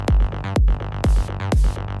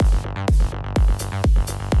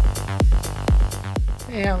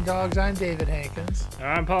Hound Dogs. I'm David Hankins.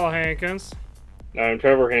 I'm Paul Hankins. I'm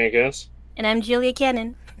Trevor Hankins. And I'm Julia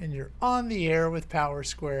Cannon. And you're on the air with Power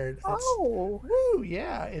Squared. Woo,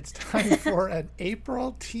 yeah. It's time for an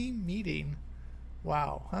April team meeting.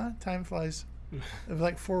 Wow, huh? Time flies. It was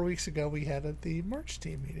like 4 weeks ago we had the March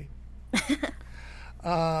team meeting.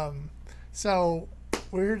 So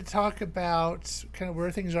we're here to talk about kind of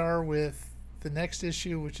where things are with the next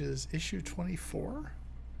issue, which is issue 24,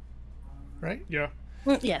 right? Yeah.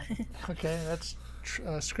 Yeah. Okay, that's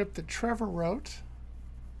a script that Trevor wrote.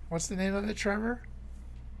 What's the name of it, Trevor?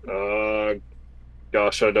 Gasha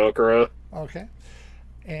Dokura. Okay.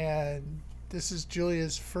 And this is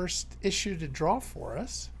Julia's first issue to draw for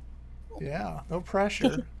us. Yeah, no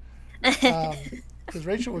pressure. Because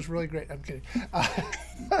Rachel was really great. I'm kidding. Oh,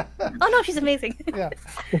 no, she's amazing. Yeah.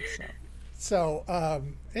 So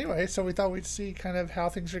anyway, so we thought we'd see kind of how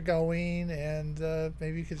things are going, and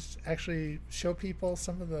maybe you could actually show people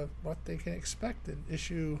some of what they can expect in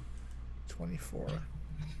issue 24.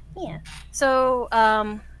 Yeah. So,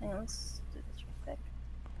 let's do this real quick.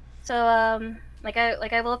 So, like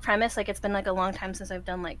I will premise, like, it's been like a long time since I've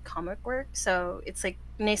done like comic work, so it's like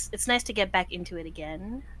nice. It's nice to get back into it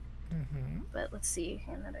again. Mm-hmm. But let's see.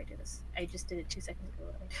 And how do I do this? I just did it 2 seconds ago.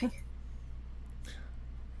 What am I doing?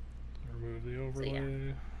 Remove the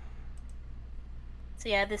overlay. So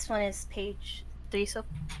yeah, this one is page 3 so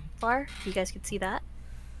far. You guys can see that.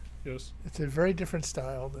 Yes. It's a very different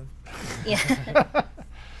style than. Yeah.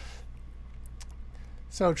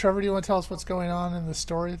 So, Trevor, do you want to tell us what's going on in the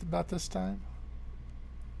story about this time?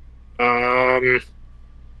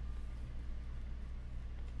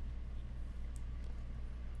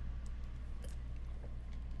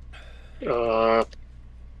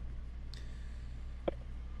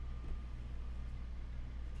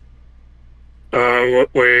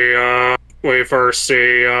 We first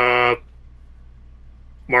see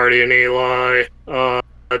Marty and Eli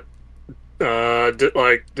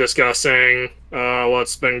discussing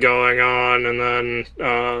what's been going on, and then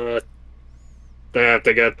they have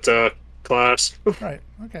to get to class. Right.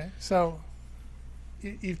 Okay. So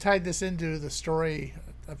you've tied this into the story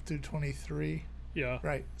up to 23. Yeah.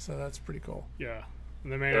 Right. So that's pretty cool. Yeah.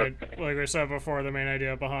 And the main, like we said before, the main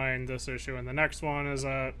idea behind this issue and the next one is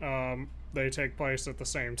that they take place at the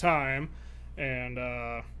same time, and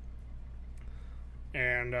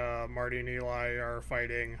Marty and Eli are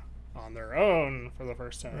fighting on their own for the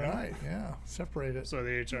first time. Right. Yeah. Separated. So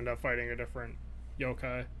they each end up fighting a different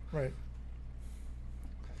yokai. Right.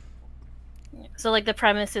 So like the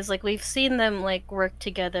premise is like we've seen them like work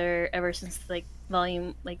together ever since like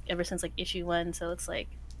issue 1. So it's like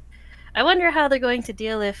I wonder how they're going to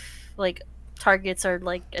deal if like targets are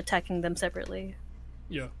like attacking them separately.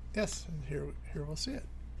 Yeah. Yes, and here we'll see it.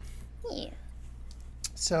 Yeah.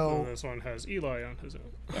 So this one has Eli on his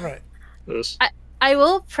own. Right. This. I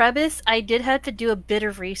will preface I did have to do a bit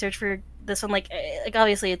of research for this one. Like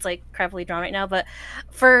obviously it's like crappily drawn right now, but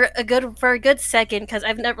for a good second, because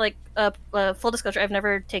I've never full disclosure, I've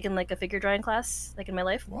never taken like a figure drawing class like in my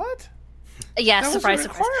life. What? Yeah, that surprise.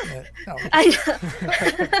 No.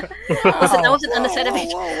 Listen, that was an undecided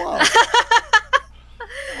page.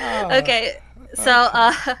 Okay,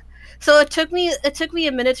 so it took me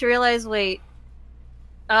a minute to realize. Wait,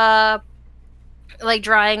 like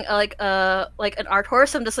drawing like an art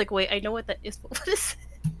horse. I'm just like, wait, I know what that is, but what is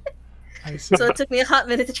it? So it took me a hot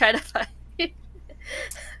minute to try to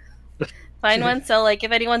find one. So like,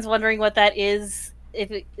 if anyone's wondering what that is,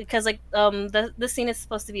 because this scene is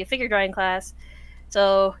supposed to be a figure drawing class.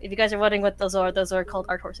 So if you guys are wondering what those are called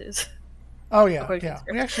art horses. Oh yeah, yeah.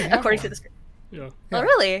 We actually have according one. to the script. Yeah. Oh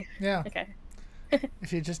really? Yeah. Okay.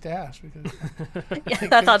 If you just asked, because yeah,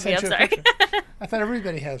 that's on me. I'm sorry. I thought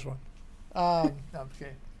everybody has one. No, I'm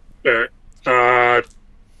kidding. Here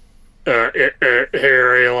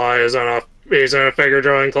Eli is he's in a figure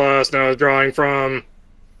drawing class now. Is drawing from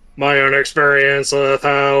my own experience with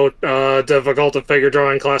how difficult a figure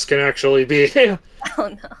drawing class can actually be. Oh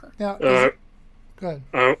no. Now, go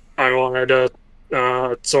ahead. I wanted to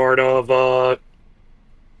sort of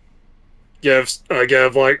give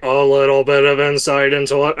like a little bit of insight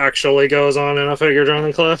into what actually goes on in a figure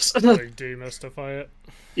drawing class. Like demystify it.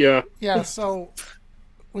 Yeah. Yeah. So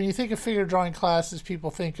when you think of figure drawing classes, people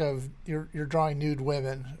think of you're drawing nude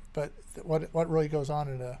women, but what really goes on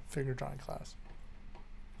in a figure drawing class?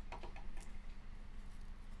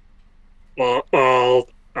 Well,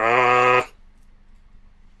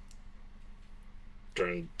 trying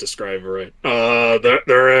to describe it right.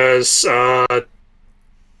 There is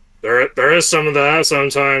some of that.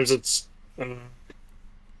 Sometimes it's men,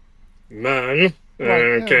 and Right,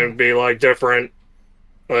 it can be like different,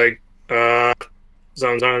 like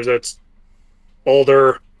sometimes it's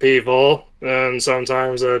older people, and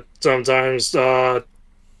sometimes there's an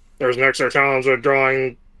extra challenge with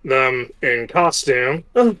drawing them in costume.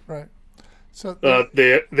 Right. So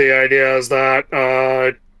the idea is that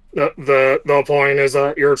the point is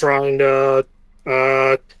that you're trying to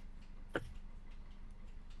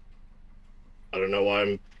I don't know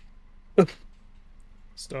why I'm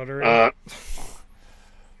stuttering.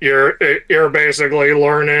 You're basically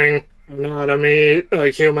learning anatomy,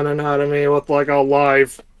 like human anatomy, with like a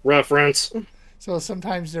live reference. So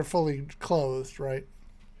sometimes they're fully clothed, right?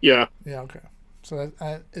 Yeah. Yeah. Okay. So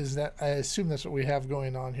that I assume that's what we have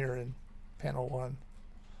going on here in panel 1,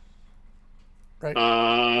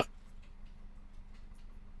 right?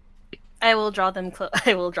 I will draw them close.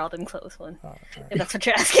 I will draw them close one. Right. If that's what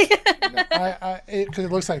you're asking. Because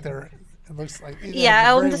it looks like they're. It looks like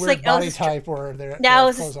yeah. I'm just like body type or they're. Yeah, I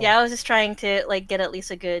was just trying to like get at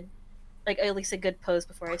least a good pose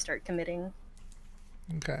before I start committing.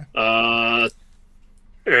 Okay. And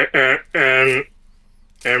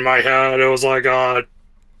in my head it was like a.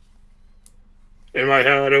 In my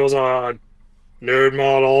head it was a nude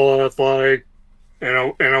model with like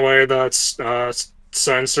in a way that's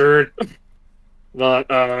censored, but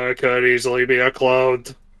could easily be a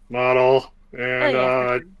clothed model, and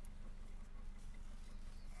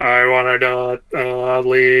I wanted to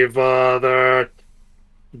leave the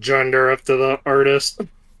gender up to the artist.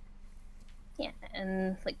 Yeah,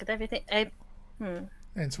 and like with everything, And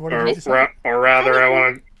so what did you decide? Or rather, I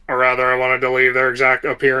wanted to leave their exact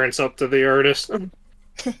appearance up to the artist.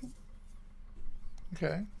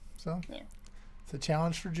 Okay, so yeah. It's a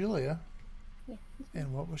challenge for Julia. Yeah.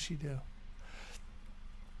 And what will she do?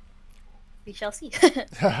 We shall see.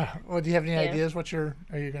 Well, do you have any ideas? Are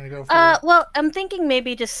you going to go for? Well, I'm thinking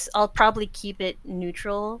maybe I'll probably keep it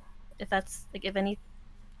neutral, if that's like if any,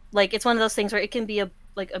 like it's one of those things where it can be a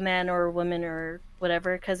man or a woman or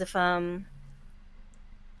whatever. Because if where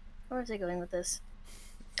was I going with this?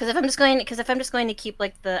 Because if I'm just going to keep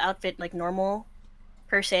like the outfit like normal,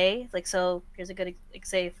 per se, like so. Here's a good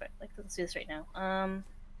say. Let's do this right now.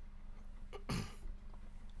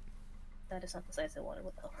 That is not the size I wanted.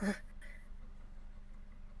 What the hell?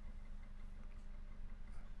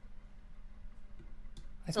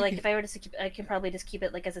 So like if I were to keep, I can probably just keep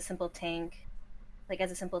it like as a simple tank,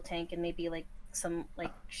 and maybe like some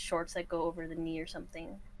like shorts that go over the knee or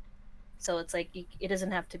something. So it's like it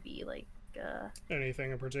doesn't have to be like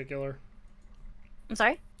anything in particular. I'm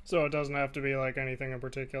sorry? So it doesn't have to be like anything in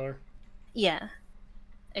particular. Yeah,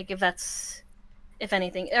 like if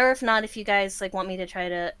anything, or if not, if you guys like want me to try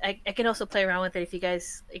to, I can also play around with it if you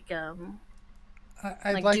guys like do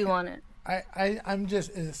want it. I'm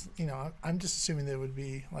just I'm just assuming that it would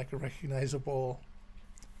be like a recognizable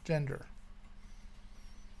gender,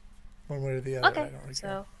 one way or the other. Okay, I don't really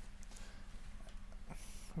care.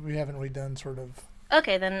 We haven't really done sort of.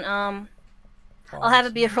 Okay, then I'll have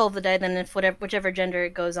it be a roll of the die. Then if whichever gender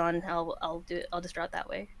it goes on, I'll just draw it that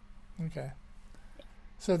way. Okay.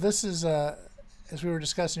 So this is as we were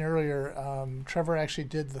discussing earlier. Trevor actually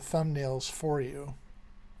did the thumbnails for you.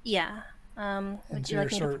 Yeah. And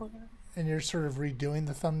you're sort of redoing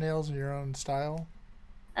the thumbnails in your own style.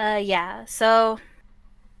 Yeah. So.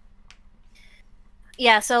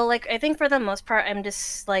 Yeah. So like I think for the most part, I'm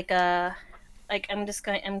just like I'm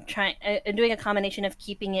doing a combination of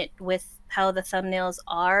keeping it with how the thumbnails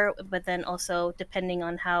are, but then also depending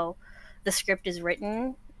on how the script is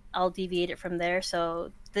written, I'll deviate it from there.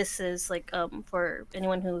 So this is like for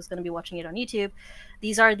anyone who's going to be watching it on YouTube,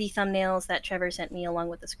 these are the thumbnails that Trevor sent me along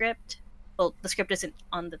with the script. Well, the script isn't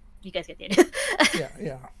on the. You guys get the idea.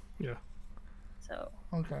 Yeah. So.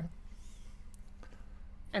 Okay.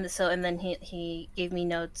 And then he gave me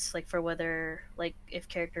notes like for whether like if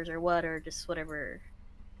characters are what or just whatever.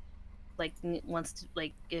 Like wants to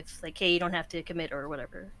like if like hey you don't have to commit or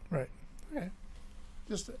whatever. Right. Okay.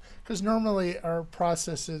 Just because normally our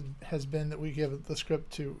process has been that we have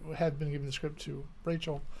been giving the script to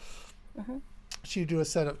Rachel. Mm-hmm. She'd do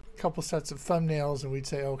a couple sets of thumbnails, and we'd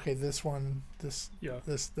say, okay, this one, this,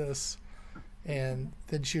 and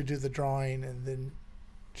then she would do the drawing, and then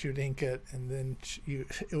she would ink it, and then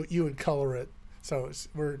you would color it. So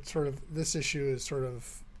we're sort of this issue is sort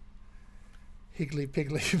of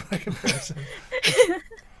higgly-piggly by comparison.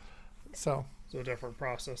 So it's a different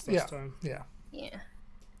process this time. Yeah. Yeah.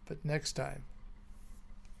 But next time.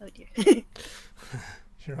 Oh dear.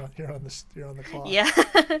 you're on the clock. Yeah.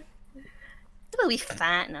 It'll be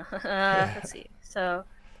fine. No. Let's see. So.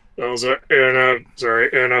 In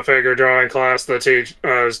a figure drawing class, the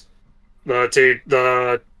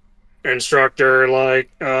instructor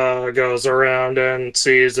like goes around and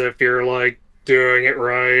sees if you're like doing it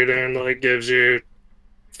right and like gives you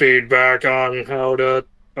feedback on how to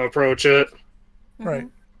approach it. Right.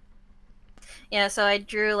 Yeah, so I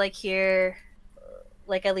drew like here,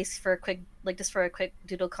 like at least for a quick, like just for a quick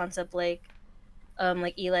doodle concept, like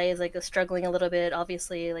Eli is like struggling a little bit.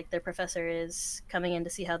 Obviously, like their professor is coming in to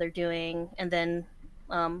see how they're doing, and then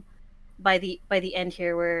by the end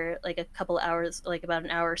here, where like a couple hours, like about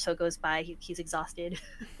an hour or so goes by, he's exhausted.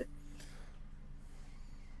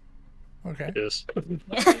 Okay. Yes.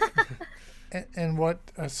 And what?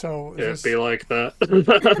 So It'd this... be like that.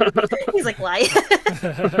 He's like, why?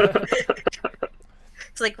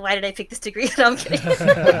 It's like, why did I pick this degree? No, I'm kidding.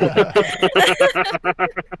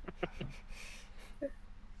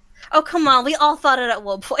 Oh, come on. We all thought it at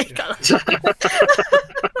one point.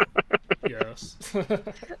 Yes.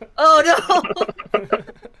 Oh, no.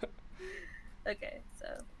 Okay, so.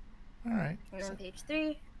 All right. And then page 3.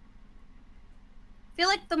 I feel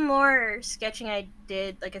like the more sketching I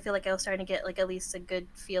did, like I feel like I was starting to get like at least a good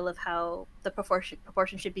feel of how the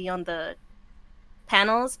proportion should be on the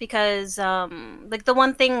panels, because like the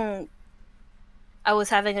one thing I was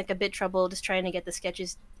having like a bit trouble just trying to get the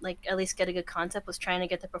sketches, like at least get a good concept, was trying to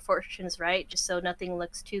get the proportions right, just so nothing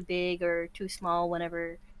looks too big or too small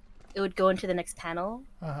whenever it would go into the next panel.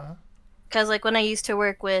 Because like when I used to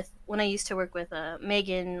work with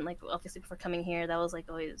Megan, like obviously before coming here, that was like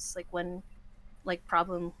always like one like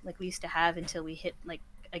problem like we used to have until we hit like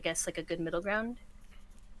I guess like a good middle ground.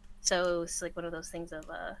 So it was like one of those things of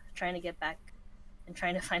trying to get back and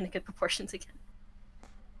trying to find the good proportions again.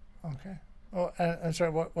 Okay. Oh, I'm sorry.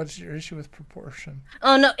 What's your issue with proportion?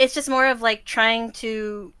 Oh no, it's just more of like trying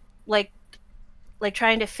to like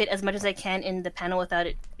trying to fit as much as I can in the panel without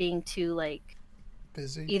it being too like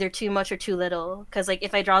busy, either too much or too little. Because like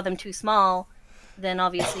if I draw them too small, then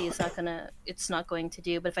obviously it's not going to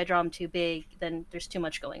do. But if I draw them too big, then there's too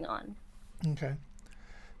much going on. Okay.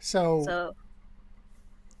 So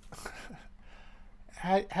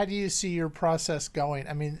how do you see your process going?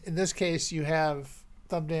 I mean, in this case, you have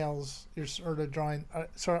thumbnails. You're sort of drawing.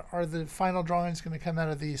 So are the final drawings going to come out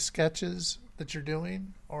of these sketches that you're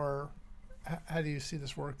doing, or how do you see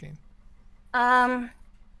this working?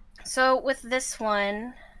 So with this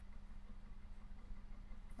one,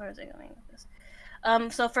 where is it going with this?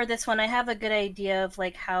 So for this one, I have a good idea of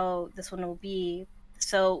like how this one will be.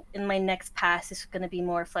 So in my next pass, it's going to be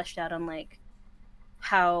more fleshed out on like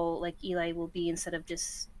how like Eli will be, instead of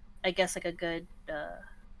just I guess like a good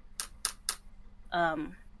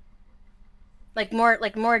like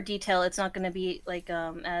more detail. It's not going to be like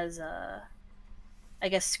as I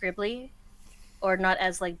guess scribbly, or not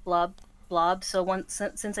as like blob. So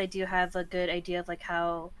since I do have a good idea of like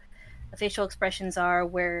how the facial expressions are,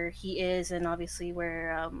 where he is, and obviously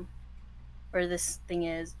where this thing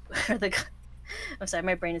is, where the I'm sorry,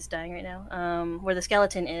 my brain is dying right now. Where the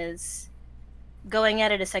skeleton is, going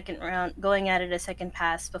at it a second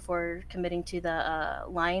pass before committing to the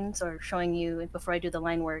lines, or showing you before I do the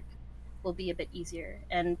line work, will be a bit easier.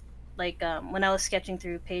 And like when I was sketching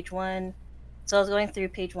through page 1, so I was going through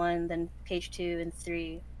page 1, then page 2 and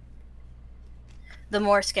 3. The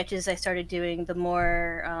more sketches I started doing, the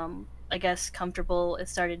more I guess comfortable it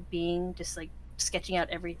started being, just like sketching out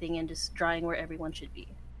everything and just drawing where everyone should be.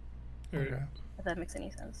 Okay. If that makes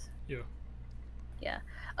any sense. Yeah.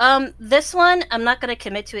 This one, I'm not going to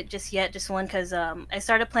commit to it just yet, just one, because I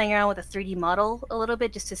started playing around with a 3D model a little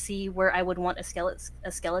bit just to see where I would want a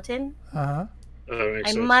skeleton. I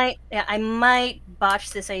might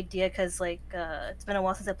botch this idea, because like it's been a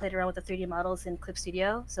while since I played around with the 3D models in Clip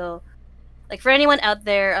Studio. So like for anyone out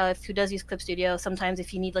there who does use Clip Studio, sometimes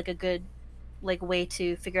if you need like a good like way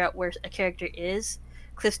to figure out where a character is,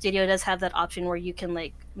 Clip Studio does have that option where you can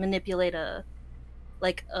like manipulate a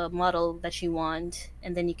model that you want,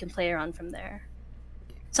 and then you can play around from there.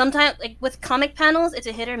 Sometimes like with comic panels, it's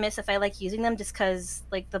a hit or miss if I like using them, just because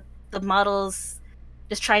like the models,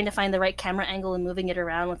 just trying to find the right camera angle and moving it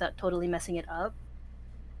around without totally messing it up.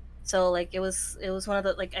 So like it was one of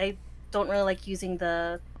the like I don't like using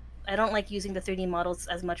the 3D models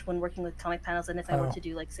as much when working with comic panels than if I were to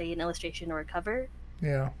do like say an illustration or a cover.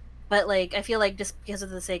 Yeah. But like I feel like just because of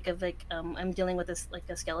the sake of like I'm dealing with this like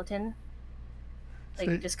a skeleton. Like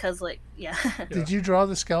so, just cause like yeah. Did you draw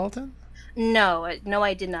the skeleton? No,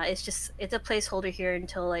 I did not. It's a placeholder here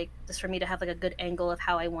until like just for me to have like a good angle of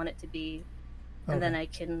how I want it to be, and then I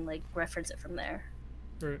can like reference it from there.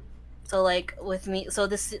 Right. So like with me, so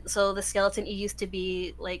the skeleton, it used to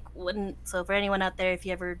be like so for anyone out there, if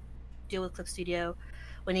you ever deal with Clip Studio,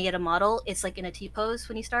 when you get a model, it's like in a T-pose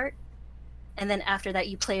when you start, and then after that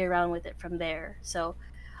you play around with it from there. So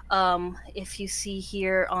if you see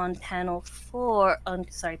here on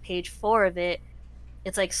page 4 of it,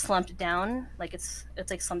 it's like slumped down, like it's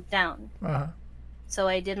like slumped down. So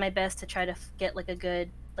I did my best to try to get like a good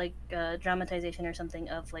like dramatization or something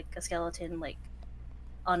of like a skeleton like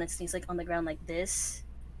on its knees, like on the ground like this.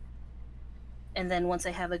 And then once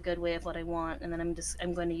I have a good way of what I want, and then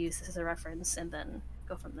I'm going to use this as a reference and then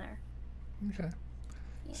go from there. Okay.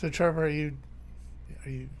 Yeah. So Trevor, are you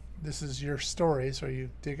this is your story, so are you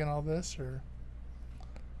digging all this or?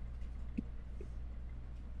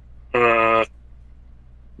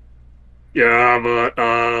 Yeah, but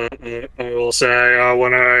I will say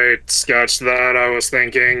when I sketched that, I was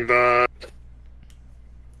thinking the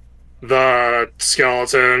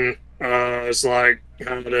skeleton is like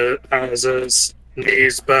has his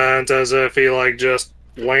knees bent as if he like just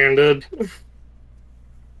landed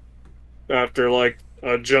after like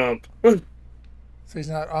a jump. So he's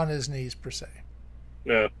not on his knees per se.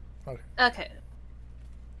 Yeah. Okay.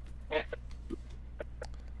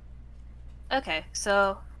 Okay,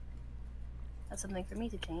 so that's something for me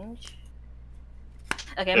to change.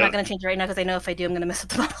 Okay, I'm not going to change it right now because I know if I do, I'm going to mess up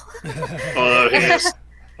the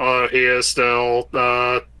model. He is still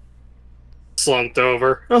slumped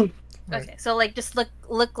over. Okay, so like just look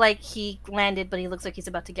like he landed, but he looks like he's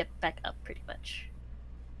about to get back up, pretty much.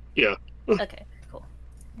 Yeah. Okay, cool.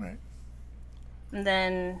 Right. And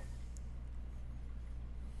then,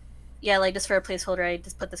 yeah, like just for a placeholder, I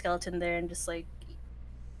just put the skeleton there and just like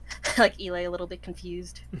Eli a little bit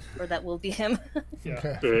confused, or that will be him. Yeah.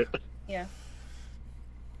 Okay. Yeah.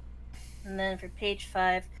 And then for page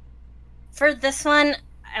 5, for this one,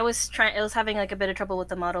 I was having like a bit of trouble with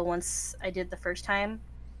the model once I did the first time.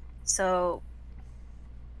 So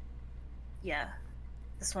yeah,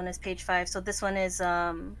 this one is page 5. So this one is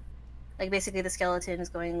like basically the skeleton is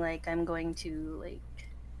going like, I'm going to like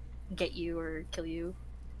get you or kill you.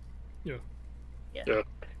 Yeah.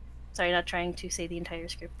 Sorry, not trying to say the entire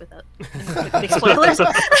script without big spoilers.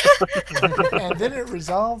 And then it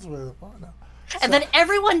resolves with And then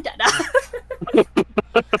everyone died.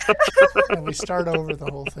 And we start over the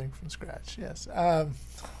whole thing from scratch. Yes. All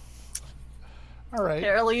right.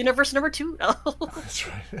 Parallel universe number 2. That's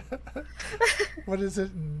right. What is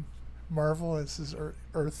it in Marvel? This is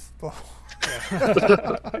Earth.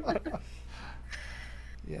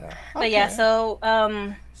 Yeah. But yeah, so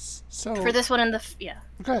for this one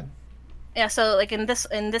Good. Yeah, so like in this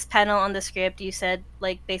panel on the script, you said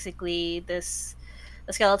like basically the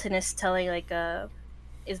skeleton is telling like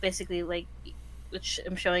is basically like, which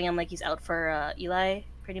I'm showing him like he's out for Eli,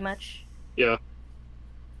 pretty much. Yeah.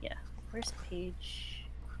 Yeah. Where's page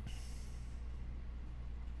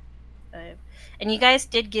 5? And you guys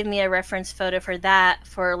did give me a reference photo for that,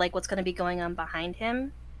 for like what's going to be going on behind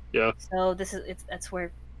him. Yeah. So that's where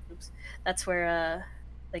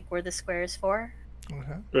like where the square is for.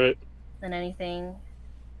 Okay. Right. Than anything.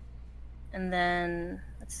 And then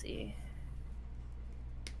let's see.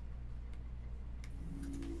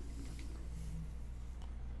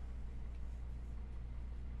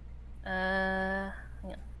 Yeah.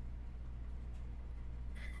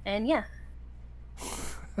 And yeah.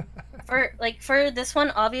 for this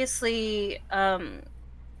one, obviously,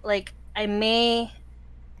 like I'm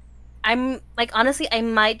like honestly I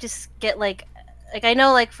might just get like I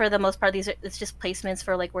know like for the most part it's just placements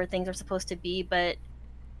for like where things are supposed to be, but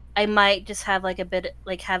I might just have like a bit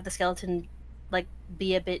like have the skeleton like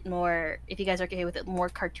be a bit more, if you guys are okay with it, more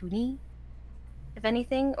cartoony, if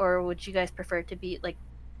anything, or would you guys prefer it to be like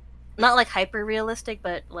not like hyper realistic,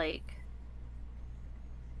 but like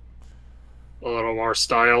a little more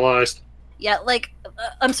stylized? Yeah, like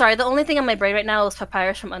I'm sorry, the only thing on my brain right now is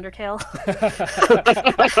Papyrus from Undertale.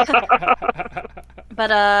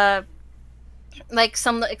 But like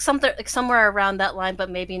somewhere around that line, but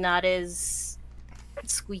maybe not as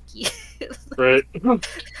squeaky. Right.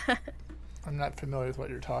 I'm not familiar with what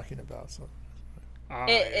you're talking about, so.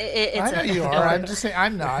 It's I know you are. I'm just saying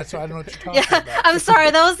I'm not, so I don't know what you're talking about. I'm sorry.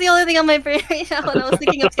 That was the only thing on my brain right now when I was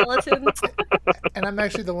thinking of skeletons. And I'm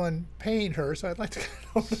actually the one paying her, so I'd like to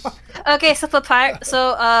know. Okay, so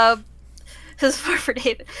this is for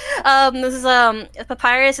David. This is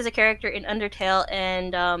Papyrus is a character in Undertale,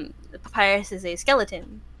 and Papyrus is a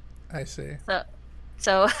skeleton. I see.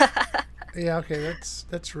 So. Yeah. Okay.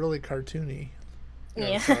 That's really cartoony.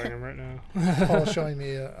 Yeah. I'm showing him right now. Paul's showing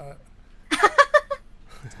me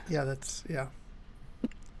Yeah, that's yeah.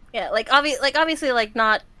 Yeah, like obviously like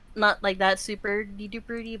not like that super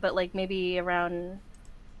duperty, but like maybe around.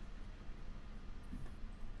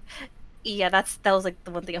 Yeah, that was like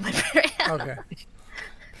the one thing on my brain right now. Okay.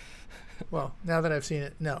 Well, now that I've seen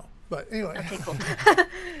it, no. But anyway. Okay, cool.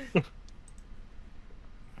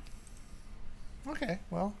 Okay,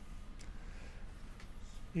 well,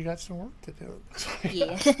 you got some work to do. It looks like.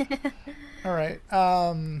 Yeah. All right.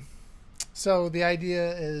 So the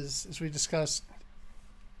idea is, as we discussed,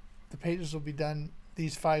 the pages will be done.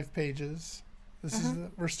 These 5 pages.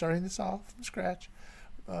 We're starting this off from scratch.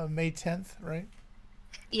 May 10th, right?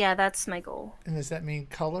 Yeah, that's my goal. And does that mean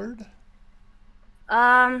colored?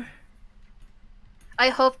 I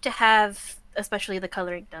hope to have especially the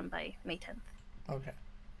coloring done by May 10th. Okay.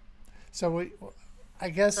 So I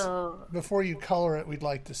guess So, before you color it, we'd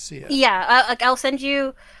like to see it. yeah, I'll send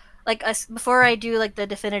you before I do like the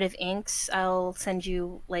definitive inks. I'll send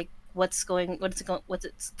you like what's this going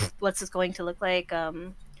to look like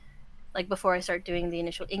before I start doing the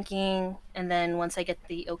initial inking, and then once I get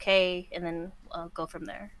the okay, and then I'll go from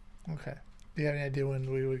there. Okay. Do you have any idea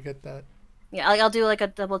when we would get that? Yeah, I'll do like a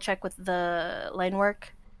double check with the line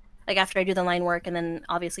work, like after I do the line work, and then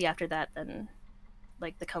obviously after that, then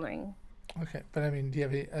like the coloring. Okay, but I mean, do you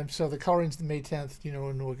have any? So the coloring's the May 10th. You know,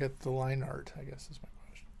 when we'll get the line art. I guess is my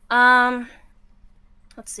question.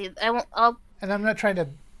 Let's see. I'll. And I'm not trying to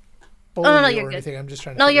bully Oh no, you you're or good. anything. I'm just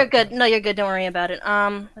trying to. No, you're figure good. No, you're good. Don't worry about it.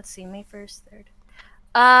 Let's see. May 1st,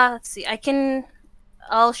 3rd. Let's see.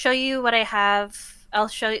 I'll show you what I have. I'll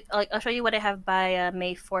show you what I have by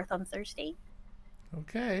May 4th on Thursday.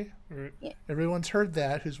 Okay. Yeah. Everyone's heard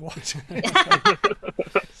that who's watching.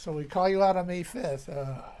 So we call you out on May 5th.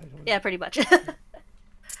 Yeah, pretty much.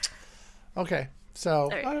 Okay. So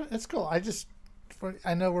Right. that's cool.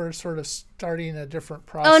 I know we're sort of starting a different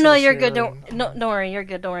process. Oh no, you're good. here Don't worry. You're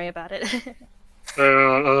good. Don't worry about it.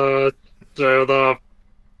 So the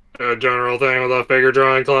general thing with a figure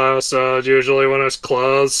drawing class, usually when it's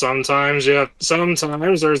closed, sometimes there's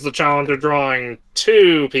the challenge of drawing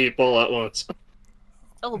 2 people at once.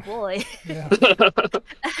 Oh boy. Yeah.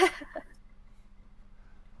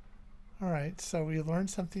 All right. So we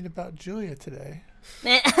learned something about Julia today.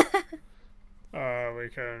 We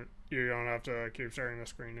can. You don't have to keep sharing the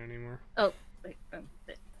screen anymore. Oh. Wait,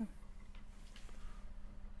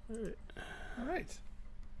 All right.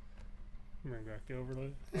 Bring back the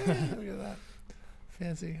overlay. Yeah, look at that.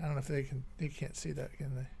 Fancy. I don't know if they can't see that,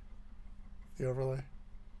 can they? The overlay.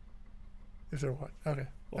 If they're what? Okay.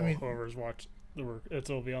 Well, I mean, whoever's watched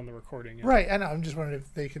it'll be on the recording. Yeah. right. I know. I'm just wondering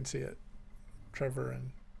if they can see it. Trevor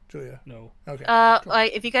and Julia. No. Okay. Cool.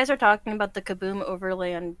 if you guys are talking about the Kaboom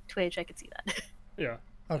overlay on Twitch, I could see that. Yeah.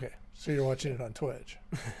 Okay. So you're watching it on Twitch.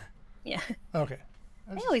 Yeah. Okay.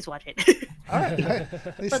 I always watch it. All right.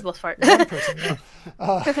 At For least the most part. one person.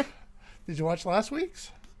 Yeah. Did you watch last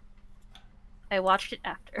week's? I watched it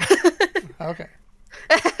after. Okay.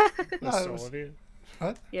 I still love you.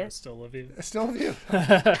 What? I Yeah. still love you. I still have you.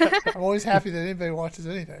 I'm always happy that anybody watches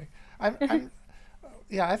anything.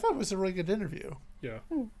 Yeah, I thought it was a really good interview. Yeah.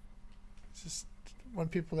 It's just want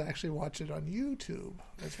people to actually watch it on YouTube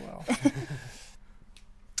as well.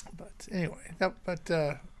 But anyway, that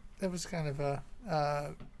was kind of a.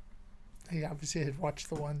 He obviously had watched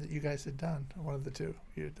the one that you guys had done, or one of the 2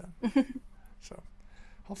 you had done. So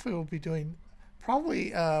hopefully we'll be doing.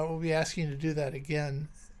 Probably we'll be asking you to do that again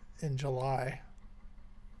in July.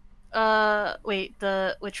 Wait,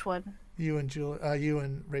 which one? You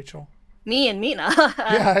and Rachel. Me and Mina.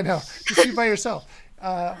 Yeah, I know. Just be by yourself.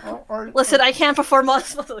 Listen, I can't perform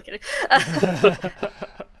multiple. Use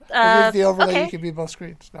the overlay. Okay. You can be both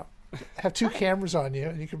screens. No, have 2 cameras on you,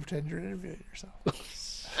 and you can pretend you're interviewing yourself.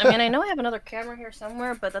 I mean, I know I have another camera here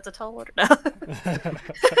somewhere, but that's a tall order now.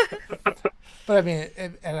 But I mean,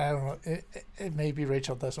 and I don't know. It may be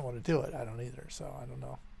Rachel doesn't want to do it. I don't either. So I don't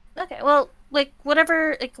know. Okay, well, like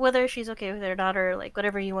whatever, like whether she's okay with it or not, or like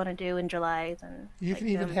whatever you want to do in July, then You can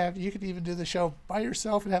even do the show by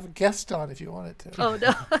yourself and have a guest on if you wanted to. Oh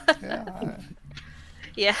no. Yeah.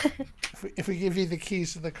 Yeah. If we give you the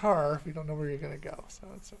keys to the car, we don't know where you're gonna go. So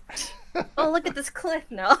it's all right. Oh, look at this cliff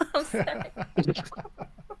now. I'm sorry.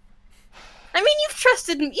 I mean,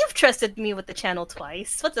 you've trusted me with the channel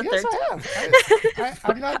twice. What's the Yes, third time? I have.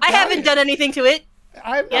 I'm not. I haven't done anything to it.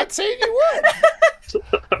 I'm not saying you would.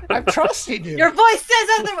 I'm trusting you. Your voice says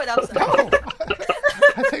otherwise. I'm sorry. No.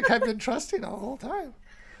 I think I've been trusting the whole time.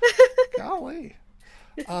 Golly.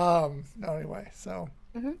 No, anyway, so.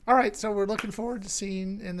 Mm-hmm. All right, so we're looking forward to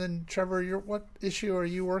seeing. And then, Trevor, what issue are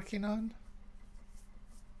you working on?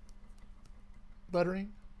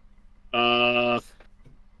 Lettering? Was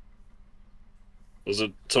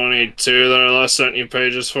it 22 that I last sent you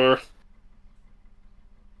pages for?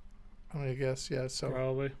 I'm gonna guess, yeah. So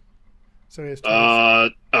Probably. he has 20.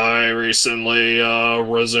 I recently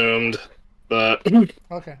resumed that.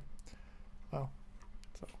 Okay. Well,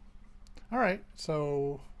 so all right.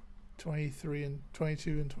 So 23 and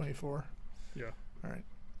 22 and 24. Yeah. All right.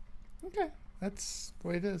 Okay. That's the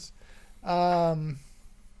way it is. All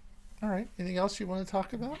right. Anything else you want to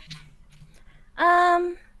talk about?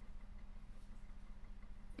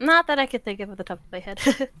 Not that I could think of at the top of my head.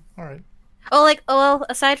 All right.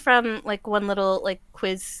 Aside from like one little like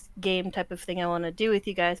quiz game type of thing I want to do with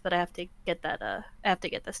you guys, but I have to get that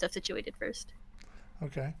stuff situated first.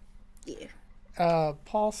 Okay. Yeah.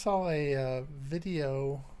 Paul saw a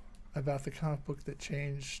video about the comic book that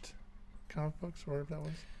changed comic books, or whatever that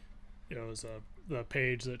was. It was the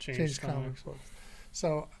page that changed comics. Books.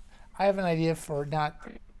 So I have an idea for not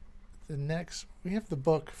the next. We have the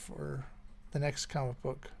book for the next comic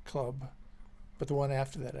book club, but the one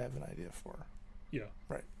after that I have an idea for. Yeah.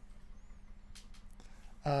 Right.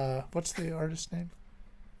 What's the artist's name?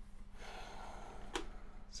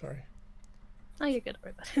 Sorry. Oh, you're good. Don't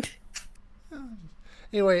worry about it.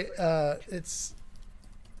 Anyway, it's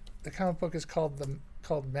the comic book is called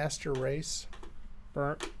Master Race.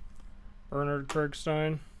 Bernard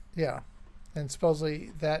Krigstein. Yeah, and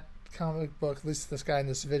supposedly that comic book, at least this guy in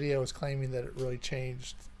this video, is claiming that it really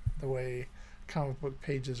changed the way comic book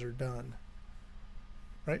pages are done.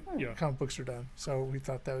 Right? Yeah. Comic books are done. So we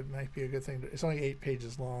thought that might be a good thing. It's only 8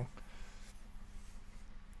 pages long.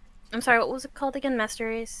 I'm sorry, what was it called again? Master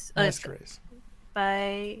Race? Master Race.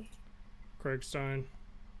 By Krigstein.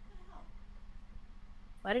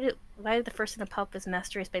 Why did the first thing that popped up as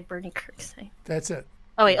Master Race by Bernie Krigstein? That's it.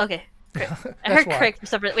 Oh wait, okay. I heard Craig for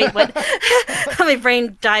some reason. Wait, what? My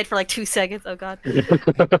brain died for like 2 seconds. Oh god.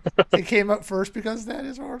 It came up first because that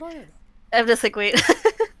is what we're talking about. I'm just like, wait.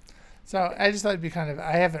 So I just thought it'd be kind of.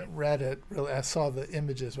 I haven't read it really. I saw the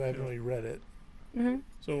images, but I haven't really read it. Mm-hmm.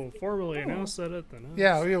 So we'll formally announce that at the next.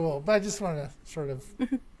 Yeah, we will. But I just want to sort of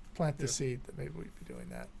plant the seed that maybe we'd be doing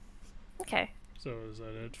that. Okay. So is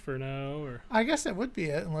that it for now, or? I guess that would be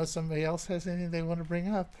it, unless somebody else has anything they want to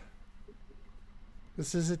bring up.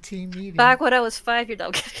 This is a team meeting. Back when I was 5 years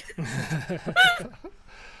old.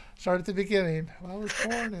 Start at the beginning. Well, I was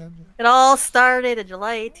born in. It all started on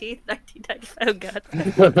July 18th, 1995. Oh god.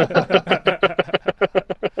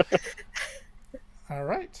 All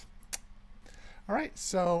right. All right.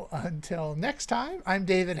 So until next time, I'm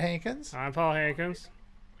David Hankins. I'm Paul Hankins.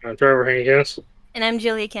 I'm Trevor Hankins. And I'm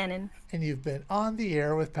Julia Cannon. And you've been on the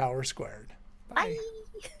air with Power Squared. Bye.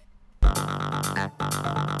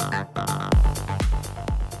 Bye.